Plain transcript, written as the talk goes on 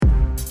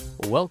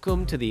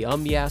Welcome to the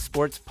Yeah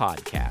Sports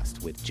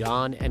Podcast with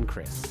John and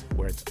Chris,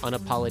 where it's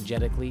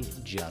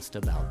unapologetically just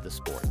about the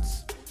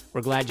sports.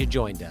 We're glad you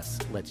joined us.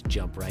 Let's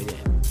jump right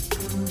in.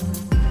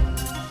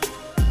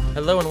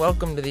 Hello and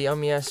welcome to the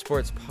Yeah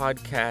Sports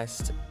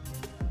Podcast.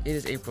 It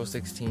is April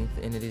 16th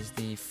and it is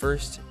the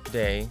first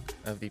day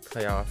of the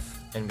playoff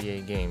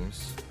NBA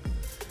games.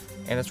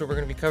 And that's what we're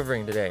going to be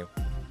covering today.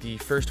 The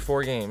first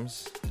four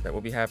games that will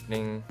be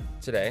happening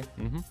today.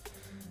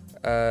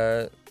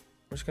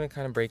 We're just going to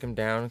kind of break them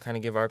down, kind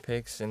of give our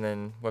picks, and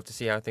then we'll have to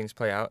see how things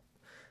play out.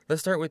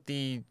 Let's start with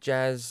the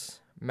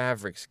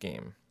Jazz-Mavericks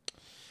game.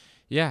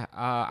 Yeah,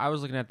 I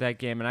was looking at that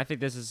game, and I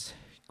think this is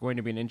going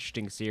to be an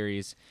interesting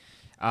series.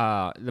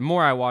 The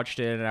more I watched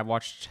it, and I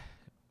watched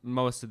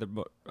most of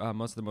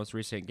the most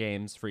recent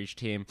games for each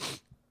team,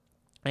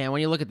 and when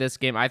you look at this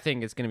game, I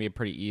think it's going to be a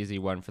pretty easy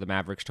one for the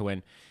Mavericks to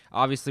win.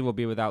 Obviously, we'll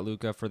be without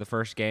Luka for the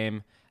first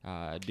game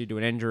due to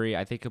an injury.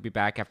 I think he'll be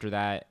back after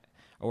that,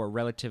 or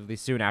relatively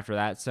soon after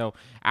that. So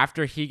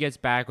after he gets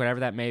back, whatever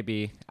that may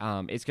be,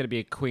 it's going to be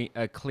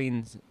a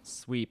clean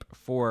sweep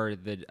for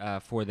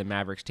the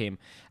Mavericks team.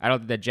 I don't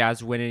think the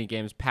Jazz win any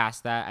games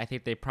past that. I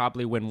think they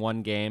probably win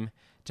one game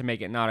to make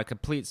it not a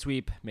complete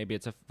sweep. Maybe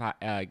it's a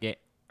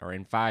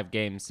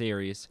 5-game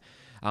series.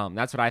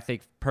 That's what I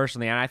think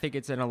personally, and I think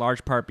it's in a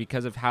large part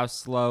because of how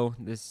slow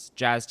this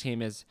Jazz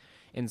team is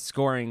in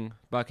scoring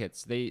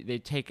buckets. They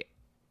take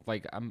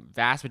like a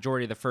vast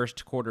majority of the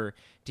first quarter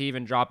to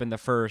even drop in the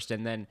first,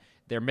 and then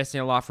they're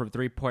missing a lot from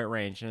three-point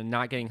range and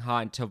not getting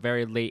hot until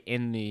very late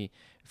in the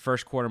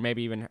first quarter,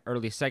 maybe even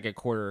early second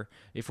quarter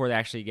before they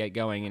actually get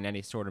going in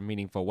any sort of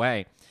meaningful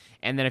way.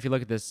 And then if you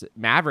look at this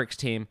Mavericks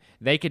team,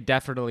 they could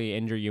definitely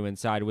injure you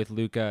inside with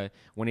Luka.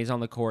 When he's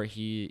on the court,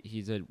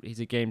 he's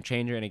a game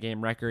changer and a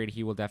game record.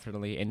 He will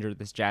definitely injure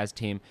this Jazz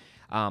team.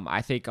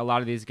 I think a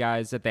lot of these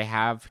guys that they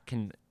have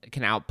can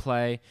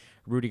outplay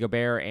Rudy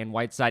Gobert and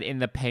Whiteside in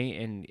the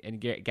paint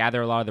and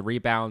gather a lot of the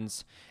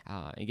rebounds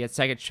and get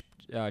second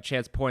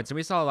chance points. And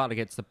we saw a lot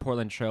against the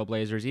Portland Trail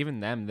Blazers, even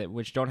them,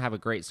 which don't have a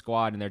great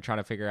squad, and they're trying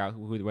to figure out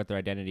what their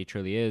identity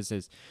truly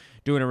is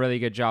doing a really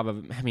good job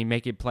of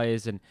making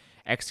plays and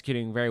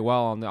executing very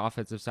well on the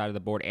offensive side of the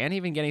board and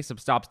even getting some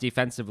stops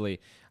defensively.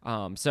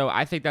 So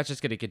I think that's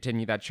just going to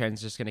continue. That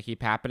trend's just going to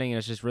keep happening, and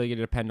it's just really going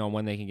to depend on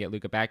when they can get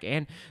Luka back.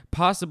 And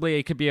possibly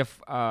it could be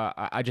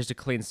just a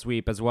clean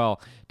sweep as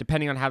well,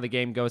 depending on how the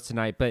game goes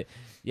tonight. But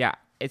yeah,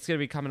 it's going to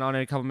be coming on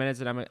in a couple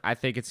minutes, and I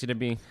think it's going to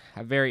be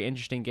a very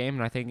interesting game.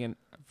 And I think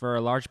for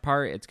a large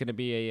part, it's going to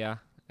be a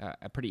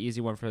pretty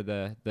easy one for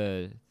the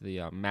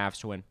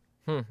Mavs to win.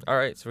 All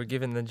right, so we're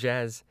giving the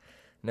Jazz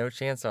no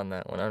chance on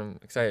that one. I'm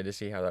excited to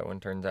see how that one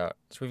turns out.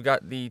 So we've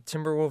got the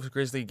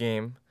Timberwolves-Grizzly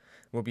game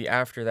will be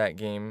after that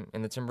game,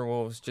 and the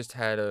Timberwolves just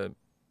had a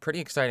pretty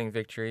exciting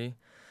victory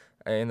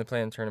in the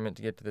play-in tournament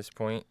to get to this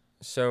point.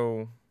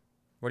 So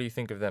what do you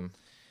think of them?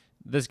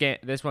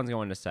 This one's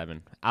going to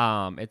 7.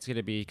 It's going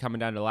to be coming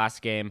down to the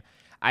last game.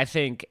 I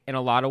think in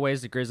a lot of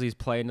ways the Grizzlies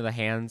play into the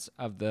hands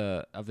of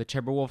the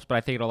Timberwolves, but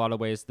I think in a lot of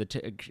ways the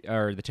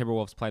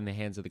Timberwolves play in the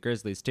hands of the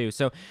Grizzlies too.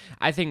 So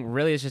I think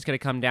really it's just going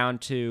to come down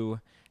to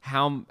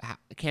how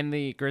can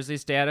the Grizzlies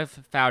stay out of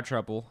foul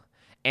trouble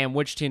and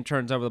which team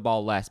turns over the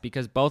ball less,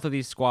 because both of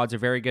these squads are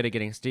very good at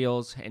getting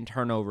steals and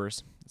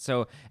turnovers.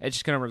 So it's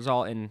just going to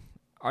result in,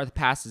 are the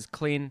passes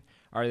clean?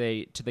 Are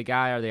they to the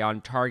guy? Are they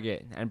on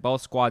target? And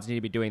both squads need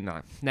to be doing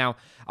that. Now,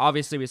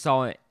 obviously, we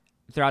saw it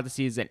throughout the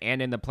season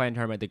and in the play-in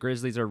tournament. The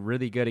Grizzlies are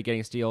really good at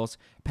getting steals.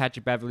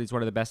 Patrick Beverley is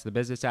one of the best in the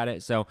business at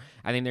it. So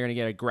I think they're going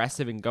to get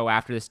aggressive and go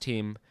after this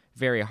team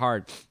very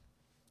hard.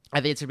 I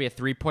think it's going to be a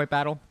three-point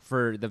battle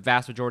for the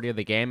vast majority of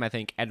the game. I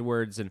think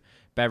Edwards and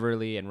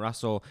Beverley and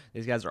Russell,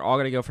 these guys are all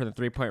going to go for the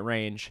three-point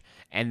range.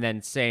 And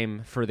then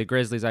same for the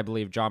Grizzlies. I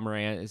believe John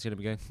Morant is going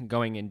to be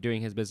going and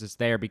doing his business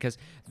there, because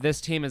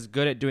this team is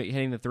good at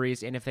hitting the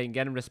threes, and if they can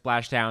get him to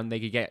splash down, they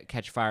could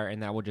catch fire,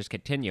 and that will just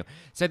continue.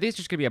 So these are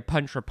just going to be a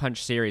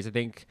punch-for-punch series. I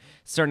think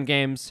certain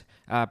games,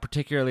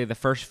 particularly the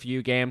first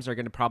few games, are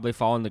going to probably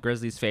fall in the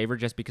Grizzlies' favor,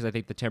 just because I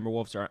think the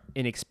Timberwolves are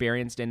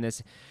inexperienced in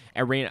this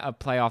arena of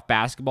playoff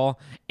basketball,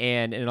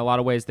 and in a lot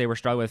of ways they were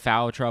struggling with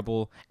foul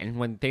trouble, and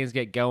when things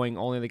get going,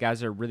 only the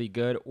guys that are really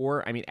good,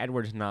 or, I mean,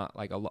 Edwards is not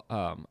like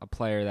a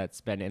player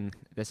that's been in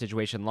this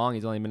situation long.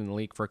 He's only been in the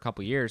league for a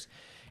couple years,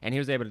 and he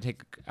was able to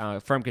take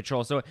firm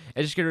control. So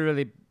it's just going to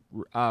really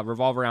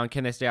revolve around,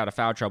 can they stay out of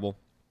foul trouble,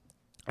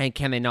 and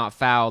can they not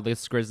foul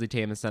this Grizzly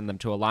team and send them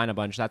to a line a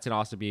bunch? That's going to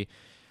also be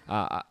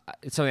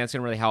something that's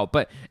going to really help.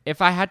 But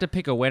if I had to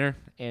pick a winner,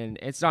 and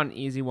it's not an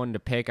easy one to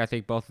pick, I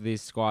think both of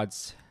these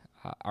squads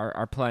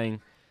are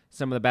playing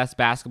some of the best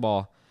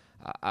basketball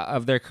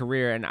of their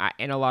career, and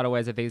in a lot of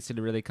ways I think it's going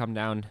to really come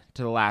down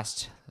to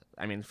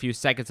the few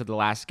seconds of the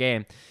last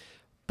game.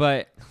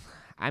 But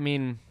I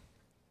think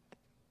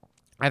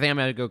I'm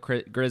going to go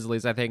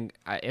Grizzlies. I think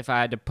if I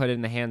had to put it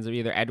in the hands of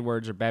either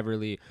Edwards or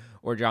Beverley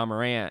or John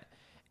Morant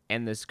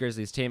and this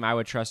Grizzlies team, I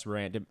would trust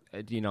Morant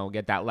to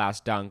get that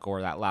last dunk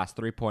or that last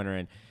three-pointer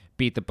and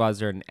beat the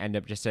buzzer and end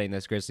up just sending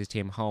this Grizzlies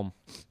team home.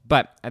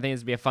 But I think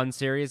it's going to be a fun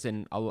series,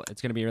 and it's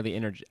going to be really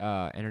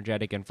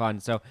energetic and fun.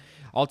 So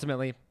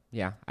ultimately,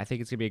 yeah, I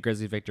think it's going to be a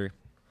Grizzlies victory.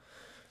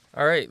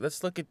 All right,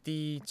 let's look at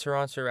the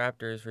Toronto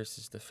Raptors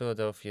versus the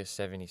Philadelphia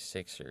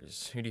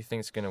 76ers. Who do you think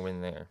is going to win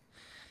there?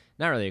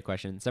 Not really a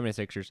question.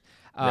 76ers.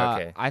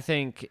 Okay. I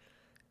think...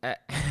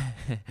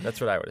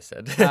 That's what I would have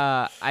said.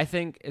 I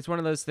think it's one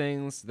of those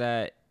things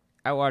that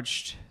I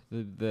watched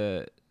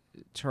the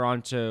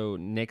Toronto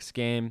Knicks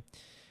game,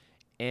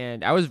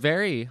 and I was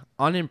very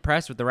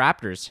unimpressed with the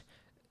Raptors.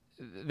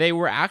 They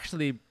were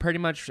actually pretty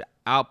much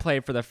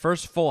outplayed for the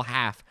first full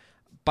half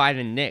by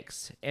the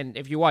Knicks. And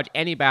if you watch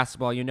any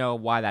basketball, you know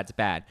why that's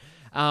bad.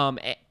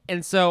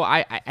 And so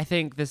I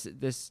think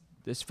this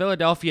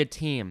Philadelphia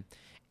team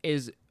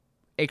is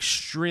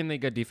extremely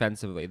good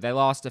defensively. They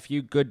lost a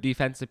few good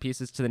defensive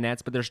pieces to the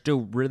Nets, but they're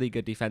still really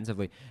good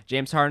defensively.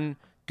 James Harden,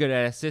 good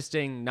at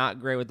assisting, not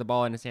great with the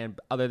ball in his hand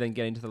other than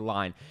getting to the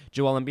line.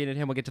 Joel Embiid and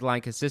him will get to the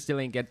line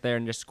consistently and get there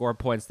and just score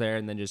points there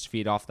and then just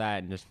feed off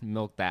that and just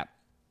milk that.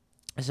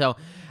 So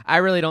I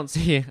really don't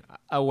see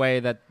a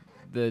way that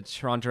the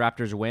Toronto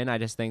Raptors win. I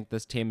just think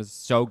this team is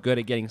so good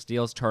at getting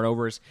steals,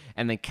 turnovers,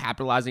 and then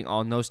capitalizing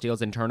on those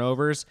steals and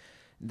turnovers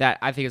that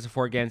I think it's a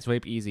 4-game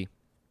sweep easy.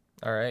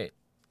 All right.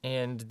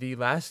 And the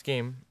last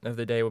game of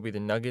the day will be the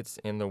Nuggets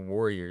and the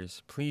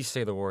Warriors. Please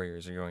say the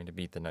Warriors are going to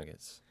beat the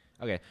Nuggets.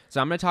 Okay,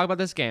 so I'm going to talk about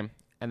this game,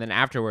 and then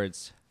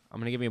afterwards, I'm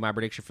going to give you my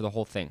prediction for the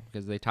whole thing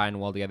because they tie in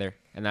well together,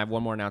 and I have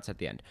one more announce at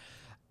the end.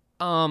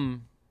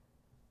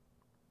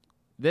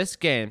 This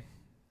game,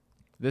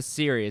 this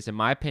series, in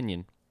my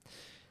opinion,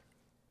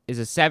 is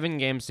a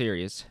 7-game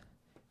series,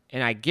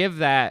 and I give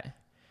that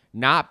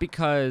not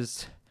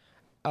because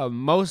of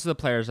most of the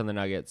players on the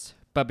Nuggets,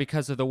 but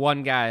because of the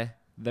one guy,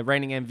 the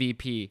reigning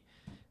MVP,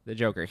 the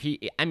Joker.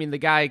 The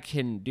guy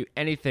can do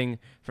anything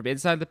from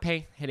inside the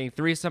paint, hitting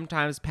threes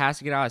sometimes,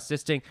 passing it out,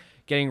 assisting,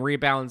 getting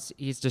rebounds.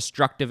 He's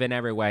destructive in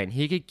every way, and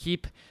he could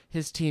keep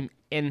his team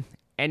in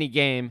any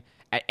game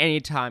at any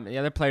time. The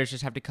other players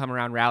just have to come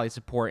around, rally,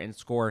 support, and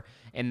score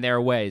in their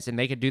ways, and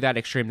they could do that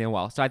extremely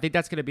well. So I think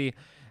that's going to be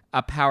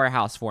a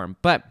powerhouse for him.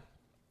 But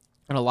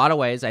in a lot of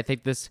ways, I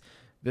think this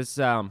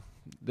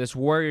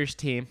Warriors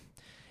team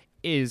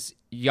is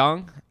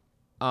young,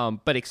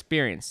 but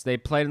experienced. They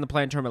played in the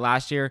play-in tournament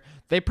last year.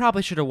 They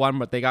probably should have won,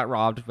 but they got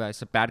robbed by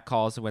some bad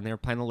calls when they were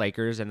playing the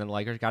Lakers, and then the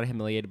Lakers got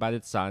humiliated by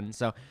the Suns.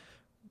 So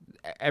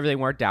everything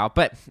worked out.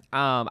 But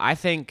I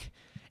think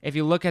if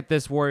you look at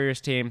this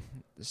Warriors team,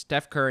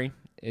 Steph Curry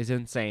is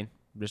insane,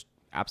 just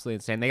absolutely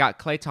insane. They got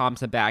Klay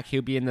Thompson back.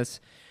 He'll be in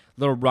this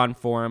little run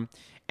for him.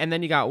 And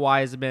then you got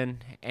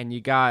Wiseman and you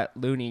got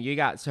Looney. You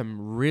got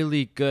some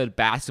really good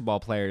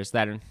basketball players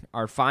that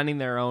are finding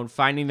their own,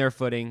 finding their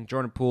footing.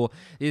 Jordan Poole.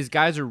 These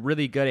guys are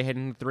really good at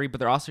hitting the three, but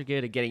they're also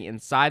good at getting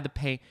inside the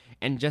paint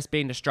and just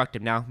being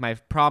destructive. Now, my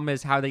problem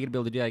is how are they going to be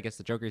able to do that against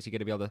the Joker? Is he going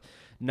to be able to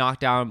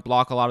knock down,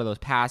 block a lot of those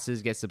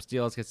passes, get some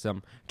steals, get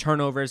some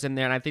turnovers in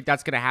there? And I think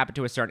that's going to happen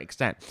to a certain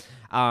extent.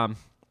 I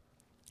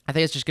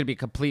think it's just going to be a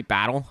complete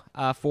battle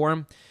for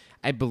him.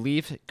 I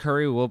believe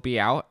Curry will be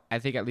out, I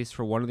think at least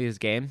for one of these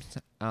games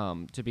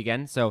to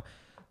begin. So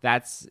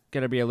that's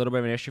going to be a little bit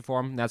of an issue for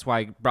him. That's why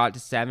I brought it to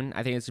 7.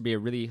 I think it's going to be a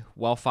really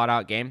well thought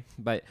out game.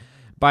 But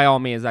by all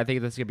means, I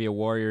think this is going to be a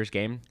Warriors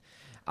game.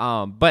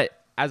 But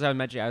as I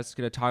mentioned, I was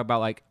going to talk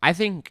about, I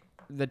think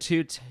the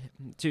two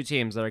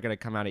teams that are going to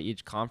come out of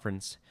each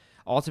conference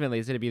ultimately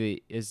is going to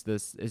be the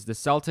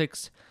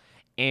Celtics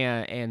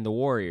and the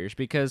Warriors,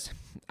 because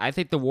I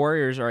think the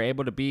Warriors are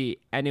able to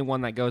beat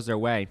anyone that goes their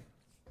way.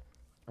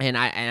 And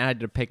I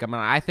had to pick them.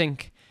 And I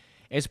think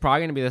it's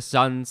probably going to be the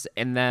Suns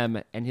and them,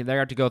 and they're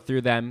going to go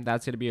through them.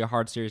 That's going to be a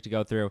hard series to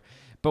go through.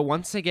 But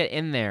once they get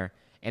in there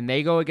and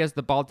they go against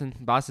the Boston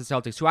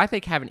Celtics, who I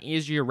think have an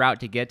easier route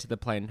to get to the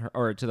play-in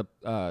or to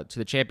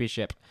the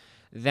championship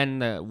than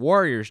the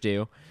Warriors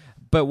do.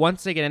 But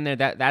once they get in there,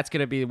 that's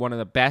going to be one of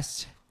the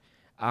best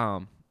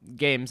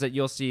games that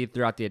you'll see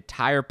throughout the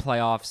entire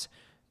playoffs.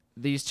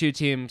 These two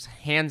teams,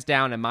 hands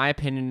down, in my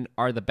opinion,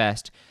 are the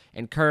best.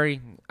 And Curry,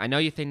 I know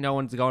you think no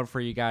one's going for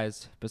you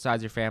guys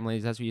besides your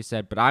families. That's what you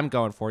said. But I'm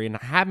going for you, and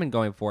I have been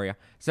going for you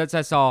since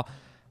I saw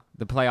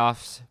the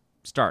playoffs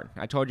start.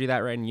 I told you that,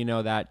 right? And you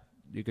know that.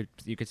 You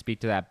could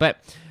speak to that. But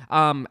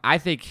I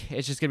think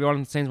it's just going to be one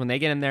of those things. When they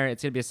get in there,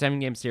 it's going to be a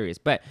 7-game series.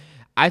 But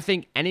I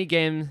think any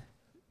game,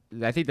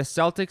 I think the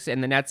Celtics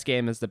and the Nets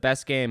game is the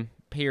best game,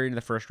 period, in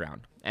the first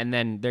round. And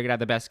then they're going to have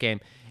the best game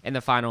in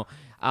the final.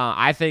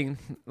 I think,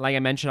 like I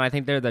mentioned, I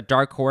think they're the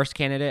dark horse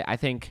candidate. I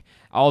think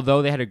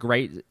although they had a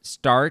great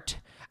start,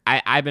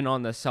 I've been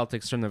on the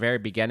Celtics from the very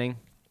beginning.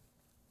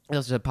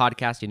 This is a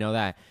podcast, you know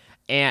that.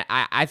 And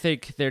I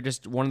think they're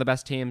just one of the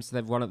best teams.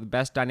 They're one of the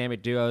best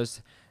dynamic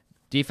duos.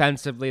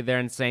 Defensively, they're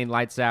insane,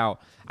 lights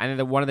out. I think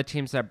that one of the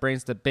teams that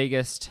brings the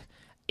biggest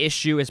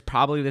issue is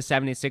probably the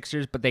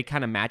 76ers, but they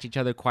kind of match each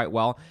other quite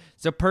well.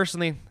 So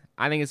personally,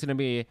 I think it's going to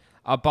be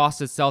a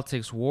Boston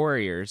Celtics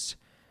Warriors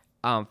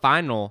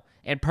final.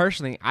 And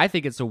personally, I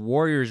think it's the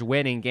Warriors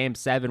winning Game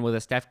 7 with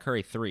a Steph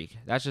Curry 3.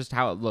 That's just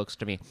how it looks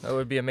to me. That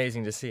would be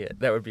amazing to see it.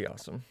 That would be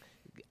awesome.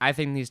 I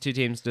think these two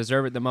teams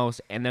deserve it the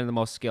most, and they're the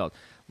most skilled.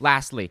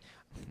 Lastly,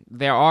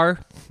 there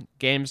are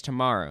games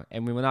tomorrow,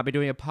 and we will not be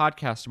doing a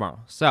podcast tomorrow.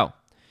 So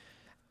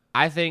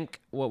I think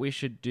what we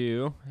should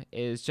do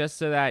is, just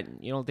so that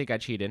you don't think I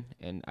cheated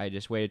and I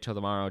just waited till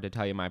tomorrow to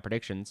tell you my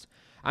predictions,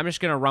 I'm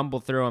just going to rumble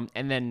through them,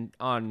 and then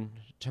on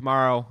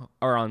tomorrow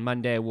or on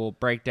Monday, we'll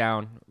break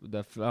down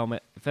the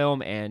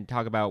film and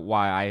talk about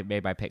why I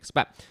made my picks.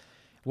 But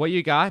what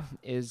you got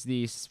is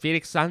the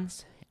Phoenix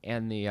Suns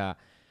and the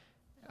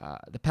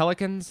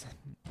Pelicans.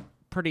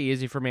 Pretty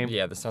easy for me.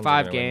 Yeah, the Suns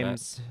 5 are gonna win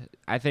games.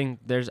 I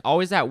think there's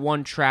always that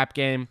one trap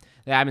game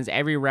that happens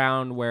every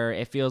round where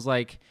it feels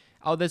like,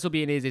 oh, this will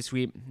be an easy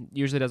sweep.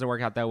 Usually doesn't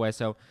work out that way.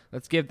 So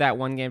let's give that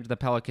one game to the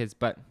Pelicans.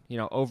 But,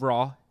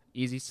 overall,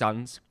 easy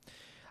Suns.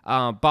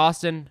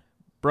 Boston,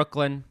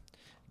 Brooklyn,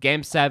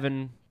 Game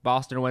 7,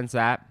 Boston wins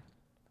that.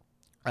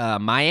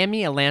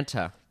 Miami,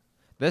 Atlanta.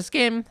 This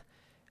game,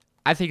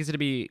 I think, is going to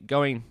be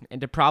going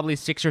into probably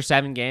 6 or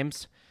 7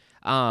 games,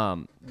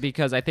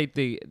 because I think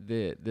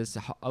this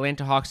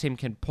Atlanta Hawks team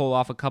can pull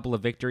off a couple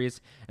of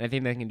victories, and I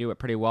think they can do it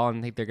pretty well, and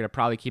I think they're going to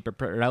probably keep it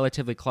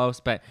relatively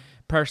close. But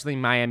personally,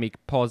 Miami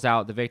pulls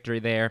out the victory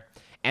there.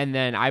 And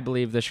then I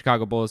believe the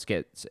Chicago Bulls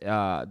get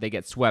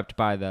swept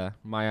by the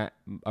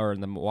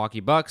Milwaukee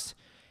Bucks.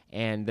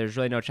 And there's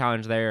really no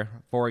challenge there.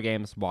 4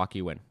 games,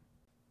 Milwaukee win.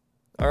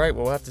 All right,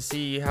 well, we'll have to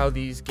see how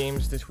these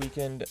games this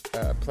weekend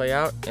play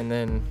out. And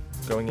then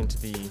going into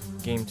the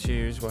Game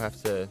 2s, we'll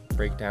have to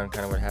break down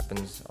kind of what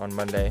happens on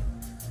Monday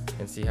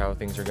and see how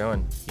things are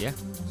going. Yeah.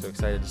 So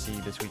excited to see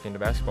this weekend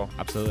of basketball.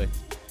 Absolutely.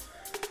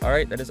 All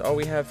right, that is all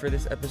we have for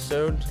this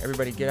episode.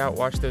 Everybody get out,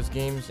 watch those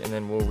games, and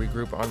then we'll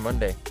regroup on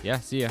Monday. Yeah,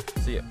 see ya.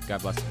 See ya.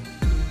 God bless.